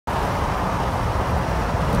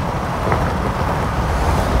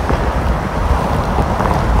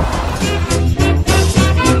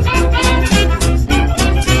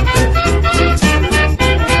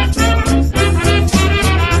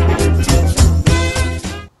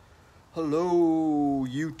Hello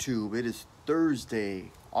YouTube, it is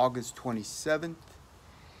Thursday, August 27th,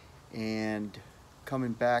 and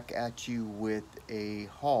coming back at you with a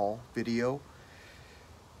haul video.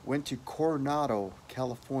 Went to Coronado,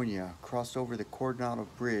 California, crossed over the Coronado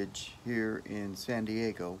Bridge here in San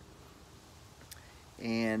Diego,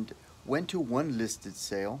 and went to one listed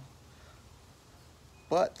sale,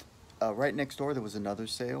 but right next door there was another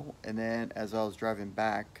sale, and then as I was driving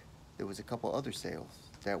back there was a couple other sales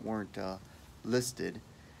that weren't listed,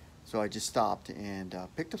 so I just stopped and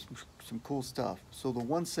picked up some cool stuff. So the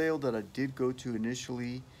one sale that I did go to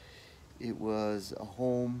initially, it was a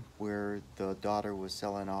home where the daughter was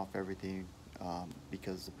selling off everything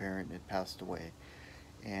because the parent had passed away,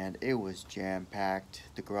 and it was jam-packed.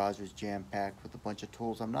 The garage was jam-packed with a bunch of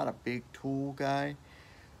tools. I'm not a big tool guy,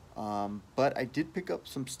 but I did pick up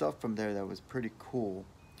some stuff from there that was pretty cool.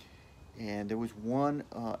 And there was one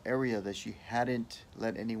area that she hadn't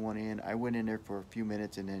let anyone in. I went in there for a few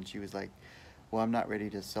minutes, and then she was like, well, I'm not ready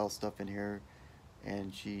to sell stuff in here,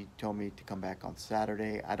 and she told me to come back on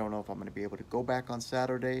Saturday. I don't know if I'm going to be able to go back on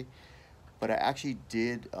Saturday, but I actually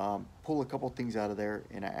did pull a couple things out of there,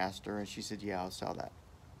 and I asked her, and she said, yeah, I'll sell that.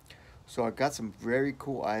 So I got some very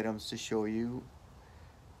cool items to show you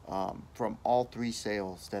from all three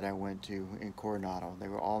sales that I went to in Coronado. They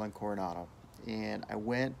were all in Coronado, and I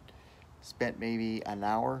spent maybe an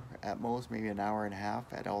hour at most, maybe an hour and a half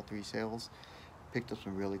at all three sales. Picked up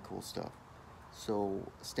some really cool stuff. So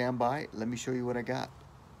stand by, let me show you what I got.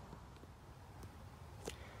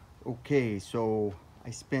 Okay, so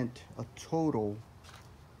I spent a total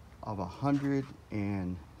of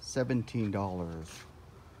 $117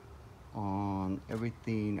 on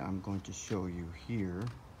everything I'm going to show you here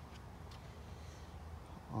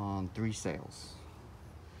on three sales.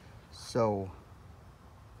 So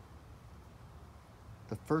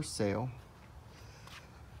the first sale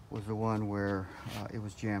was the one where it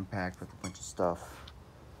was jam-packed with a bunch of stuff.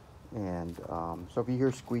 And so if you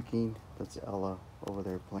hear squeaking, that's Ella over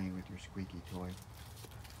there playing with your squeaky toy.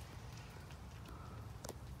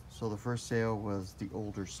 So the first sale was the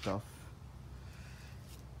older stuff.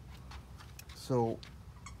 So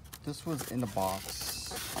this was in the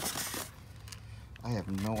box. I have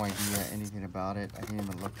no idea anything about it. I didn't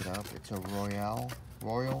even look it up. It's a Royal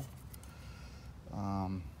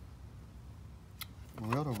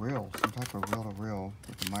reel-to-reel, some type of reel-to-reel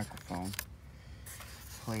with a microphone.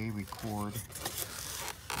 Play, record.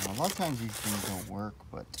 A lot of times these things don't work,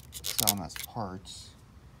 but sell them as parts.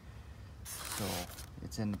 So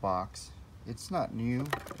it's in the box. It's not new.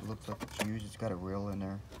 It looks like it's used. It's got a reel in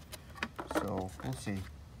there. So we'll see.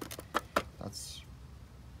 That's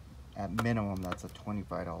at minimum, that's a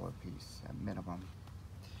 $25 piece at minimum.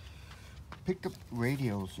 Picked up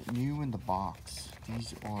radios, new in the box.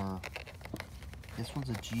 These are, this one's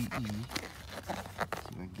a GE. See if I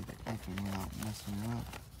can get it open without messing it up.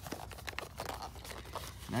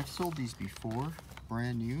 And I've sold these before,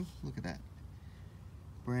 brand new. Look at that,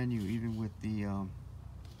 brand new, even with the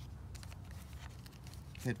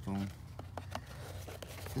headphone.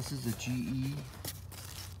 This is a GE.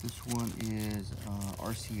 This one is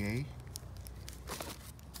RCA,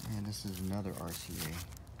 and this is another RCA.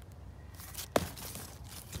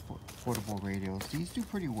 Portable radios. These do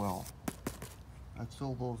pretty well. I've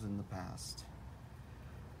sold those in the past.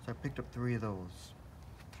 So I picked up 3 of those.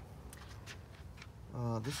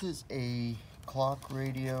 This is a clock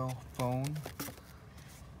radio phone.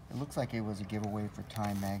 It looks like it was a giveaway for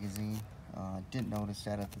Time magazine. Didn't notice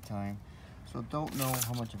that at the time. So don't know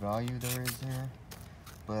how much value there is there,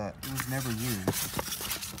 but it was never used.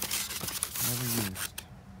 Never used.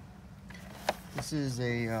 This is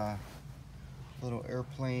a little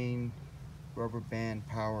airplane rubber band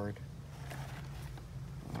powered.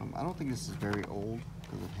 I don't think this is very old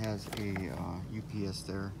because it has a UPS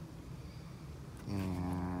there,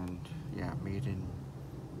 and yeah, made in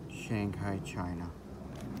Shanghai, China.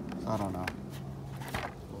 So I don't know.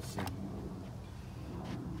 We'll see.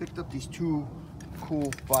 Picked up these 2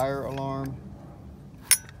 cool fire alarm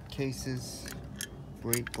cases,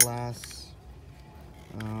 break glass.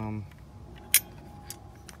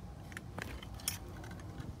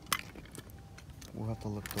 We'll have to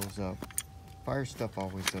look those up. Fire stuff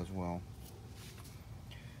always does well.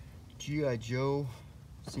 G.I. Joe,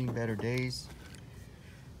 seen better days.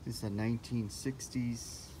 This is a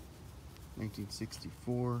 1960s,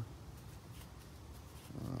 1964,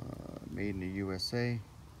 made in the USA.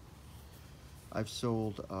 I've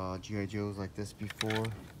sold G.I. Joes like this before,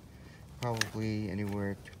 probably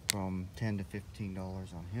anywhere from $10 to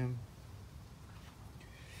 $15 on him.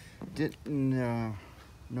 Didn't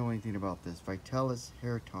know anything about this. Vitalis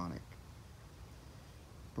Hair Tonic.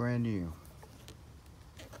 brand new.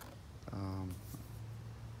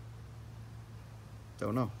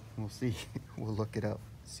 Don't know. We'll see. We'll look it up,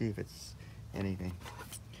 see if it's anything.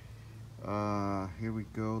 Here we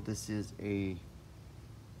go. This is a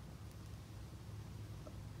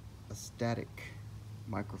static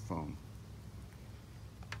microphone.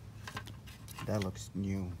 That looks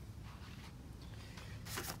new.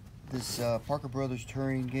 This Parker Brothers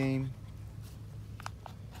touring game,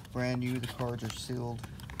 brand new. The cards are sealed.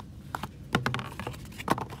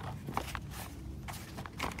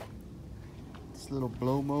 This little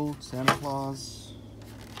blow mode, Santa Claus.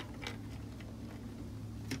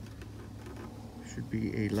 Should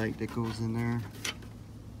be a light that goes in there.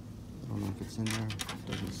 I don't know if it's in there.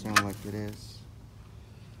 Doesn't sound like it is.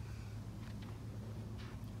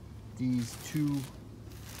 These two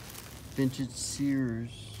vintage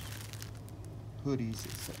Sears hoodies,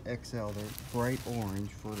 it's XL. They're bright orange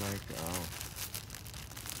for like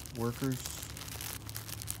workers.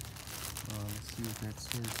 Let's see what that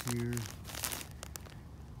says here.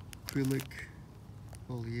 Acrylic,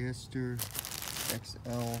 polyester,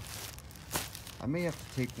 XL. I may have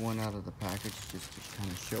to take one out of the package just to kind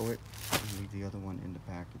of show it and leave the other one in the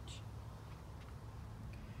package.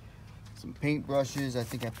 Some paint brushes. I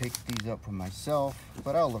think I picked these up for myself,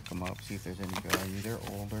 but I'll look them up, see if there's any value. They're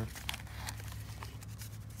older.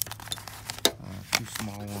 Two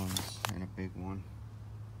small ones and a big one.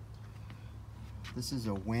 This is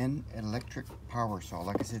a Win electric power saw.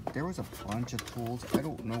 Like I said, there was a bunch of tools. I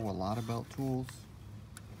don't know a lot about tools,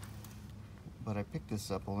 but I picked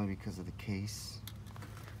this up only because of the case,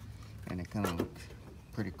 and it kind of looked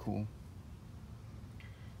pretty cool.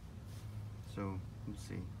 So let's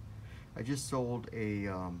see. I just sold a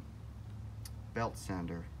belt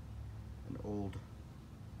sander, an old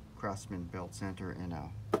Craftsman belt sander in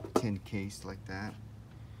a tin case like that.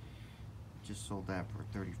 Just sold that for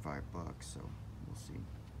 35 bucks, so we'll see.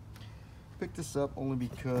 Picked this up only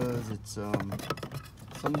because it's some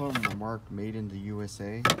of them are marked made in the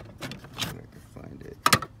USA. If I can find it.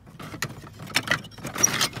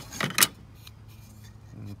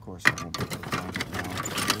 And of course I won't be able to find it now.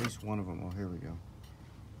 At least one of them. Oh, here we go.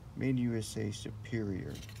 Made USA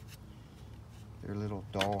Superior. Their little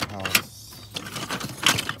dollhouse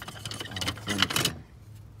furniture.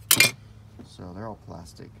 So they're all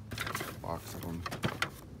plastic. Box of them.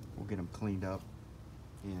 We'll get them cleaned up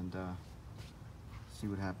and see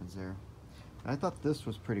what happens there. I thought this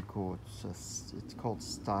was pretty cool. It's called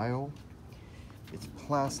Style. It's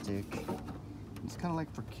plastic. It's kind of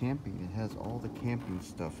like for camping. It has all the camping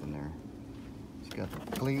stuff in there. It's got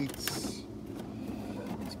the plates.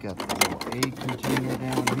 It's got the little aid container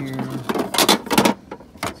down here.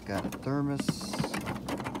 It's got a thermos.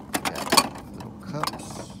 It's got little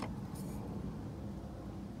cups.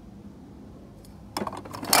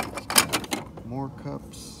 It's got more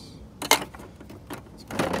cups. It's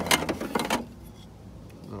got a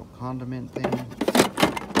little condiment thing.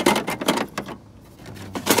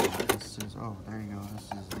 This is, oh, there you go. This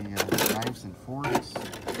is the knives and forks.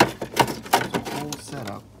 It's a whole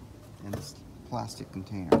setup in this plastic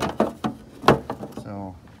container.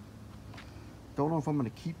 So don't know if I'm going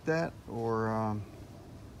to keep that or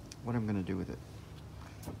what I'm going to do with it,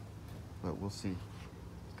 but we'll see.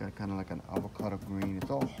 It's got kind of like an avocado green. It's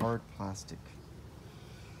all hard plastic.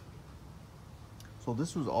 So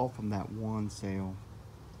this was all from that one sale.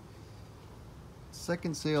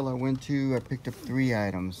 Second sale I went to, I picked up 3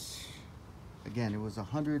 items. Again, it was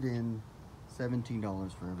 $117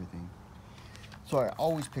 for everything. So I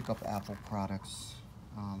always pick up Apple products.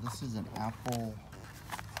 This is an Apple,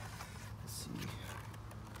 let's see.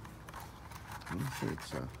 Let me say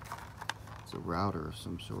it's a router of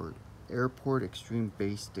some sort. Airport Extreme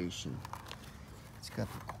Base Station. It's got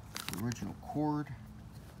the original cord.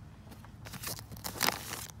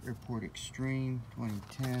 Airport Extreme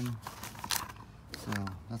 2010. So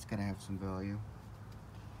that's gotta have some value.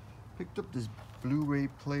 Picked up this Blu-ray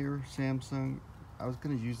player, Samsung. I was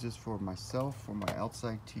gonna use this for myself, for my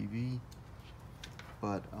outside TV,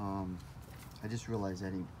 but I just realized I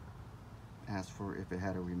didn't ask for if it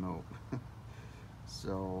had a remote.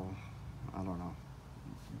 So I don't know,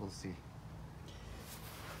 we'll see.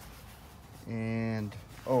 And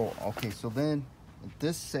oh, okay, so then at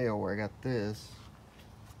this sale where I got this,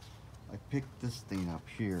 I picked this thing up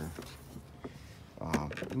here.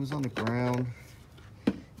 It was on the ground,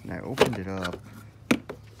 and I opened it up,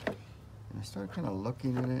 and I started kind of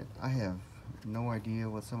looking at it. I have no idea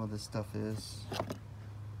what some of this stuff is,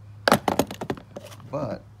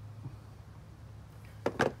 but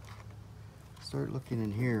start looking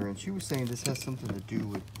in here, and she was saying this has something to do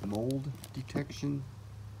with mold detection.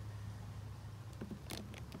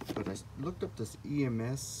 but I looked up this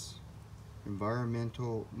EMS,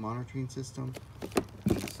 environmental monitoring system.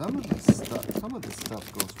 Some of this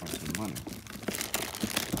stuff goes for some money.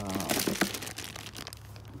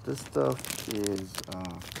 This stuff is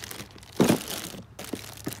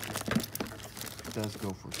does go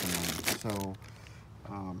for some money, so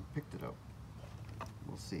picked it up.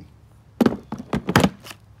 We'll see.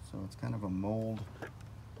 So it's kind of a mold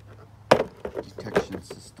detection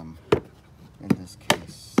system in this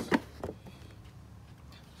case.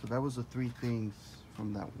 So that was the three things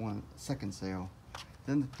from that second sale.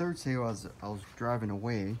 Then the third sale, I was driving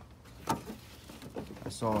away, I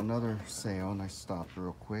saw another sale and I stopped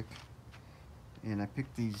real quick and I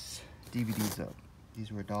picked these DVDs up.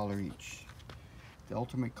 These were $1 each. The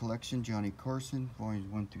Ultimate Collection, Johnny Carson, volumes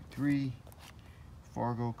 1 through 3.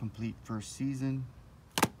 Fargo Complete First Season.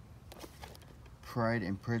 Pride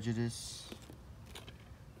and Prejudice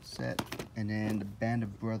set. And then the Band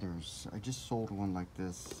of Brothers. I just sold one like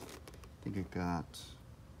this. I think I got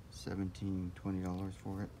 $17, $20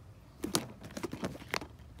 for it.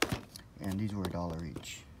 And these were $1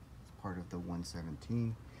 each. It's part of the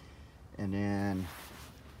 117. And then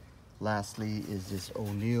lastly is this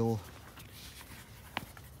O'Neill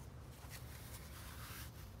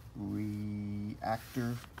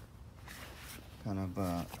reactor, kind of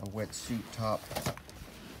a wetsuit top,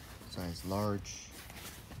 size large,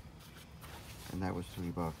 and that was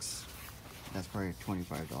 $3. That's probably a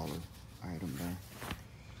 $25 item there.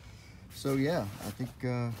 So yeah, I think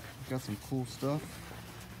got some cool stuff.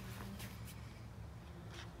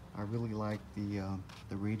 I really like the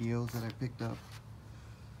radios that I picked up.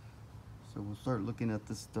 So we'll start looking at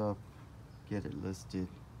this stuff, get it listed.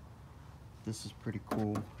 This is pretty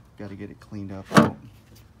cool. Got to get it cleaned up.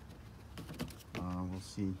 We'll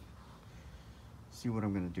see what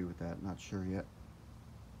I'm gonna do with that. Not sure yet.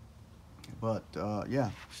 But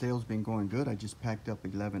yeah, sales been going good. I just packed up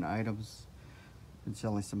 11 items. Been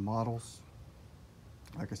selling some models.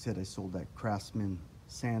 Like I said, I sold that Craftsman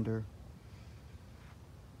sander.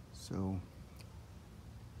 So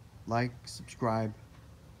like, subscribe.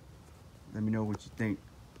 Let me know what you think.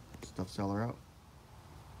 Stuff Seller out.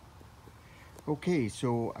 Okay,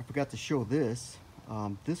 so I forgot to show this.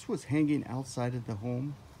 This was hanging outside of the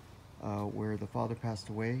home where the father passed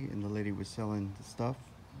away and the lady was selling the stuff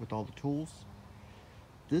with all the tools.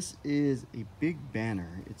 This is a big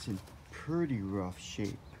banner. It's in pretty rough shape.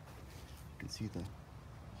 You can see the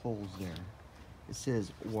holes there. It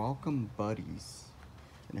says Welcome Buddies,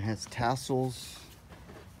 and it has tassels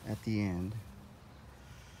at the end.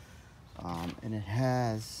 And it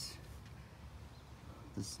has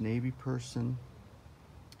this Navy person,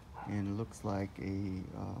 and it looks like a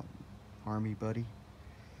Army buddy.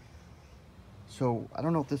 So I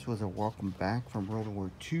don't know if this was a welcome back from World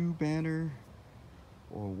War II banner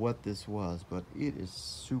or what this was, but it is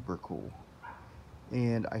super cool.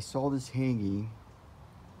 And I saw this hanging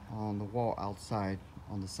on the wall outside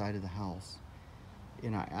on the side of the house,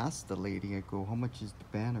 and I asked the lady, I go, how much is the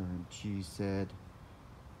banner? And she said,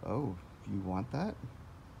 oh, you want that?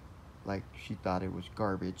 Like she thought it was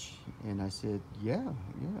garbage. And I said, yeah.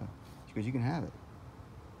 She goes, you can have it.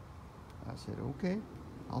 I said, okay,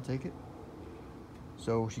 I'll take it.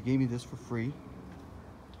 So she gave me this for free,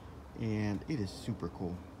 and it is super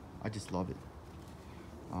cool. I just love it.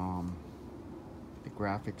 The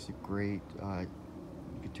graphics are great. You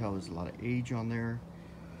can tell there's a lot of age on there.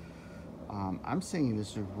 I'm saying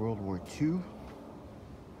this is World War II,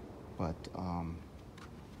 but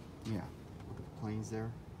yeah, look at the planes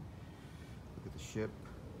there. Look at the ship.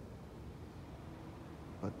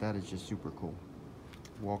 But that is just super cool.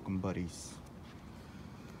 Welcome Buddies.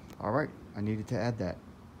 All right, I needed to add that.